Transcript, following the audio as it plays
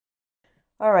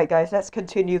Alright guys, let's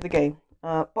continue the game.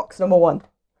 Box number 1.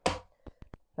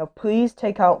 Now please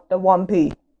take out the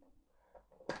 1p.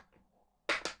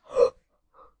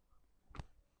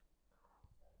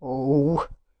 Oh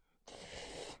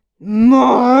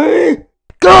my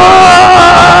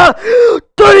God!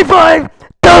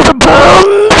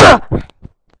 £35,000!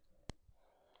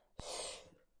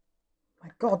 My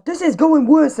God, this is going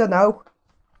worse now.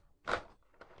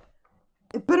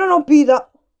 It better not be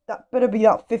that. That better be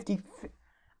that 50.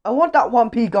 I want that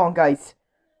 1p gone, guys.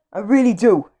 I really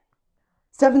do.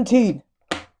 17.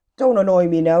 Don't annoy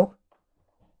me now.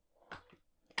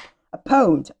 A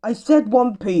pound. I said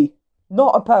 1p,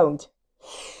 not a pound.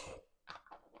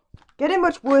 Getting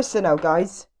much worse now,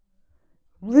 guys.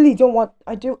 Really don't want.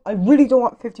 I really don't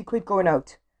want 50 quid going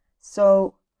out.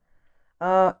 So,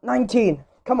 19.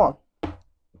 Come on.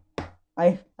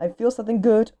 I feel something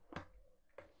good.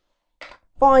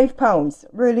 £5.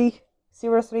 Really?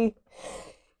 Seriously?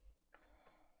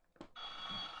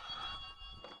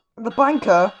 The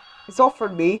banker is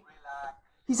offering me.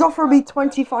 He's offering me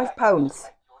 £25.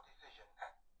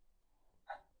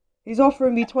 He's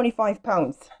offering me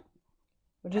 £25,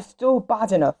 which is still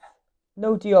bad enough.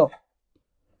 No deal.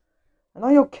 And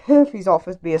I don't care if he's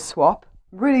offered me a swap.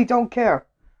 Really don't care.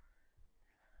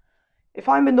 If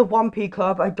I'm in the 1p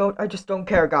club, I just don't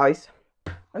care, guys.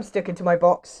 I'm sticking to my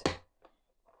box.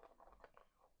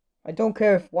 I don't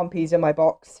care if 1p's in my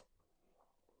box.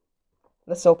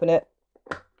 Let's open it.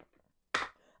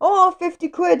 Oh, 50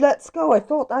 quid, let's go. I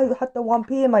thought I had the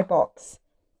 1p in my box.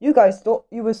 You guys thought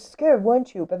you were scared,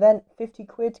 weren't you? But then 50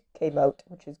 quid came out,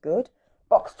 which is good.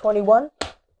 Box 21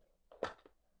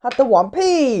 had the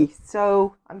 1p.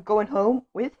 So I'm going home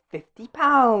with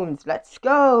 £50. Let's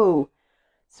go.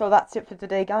 So that's it for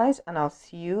today, guys. And I'll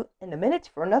see you in a minute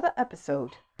for another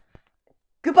episode.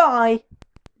 Goodbye.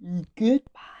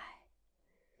 Goodbye.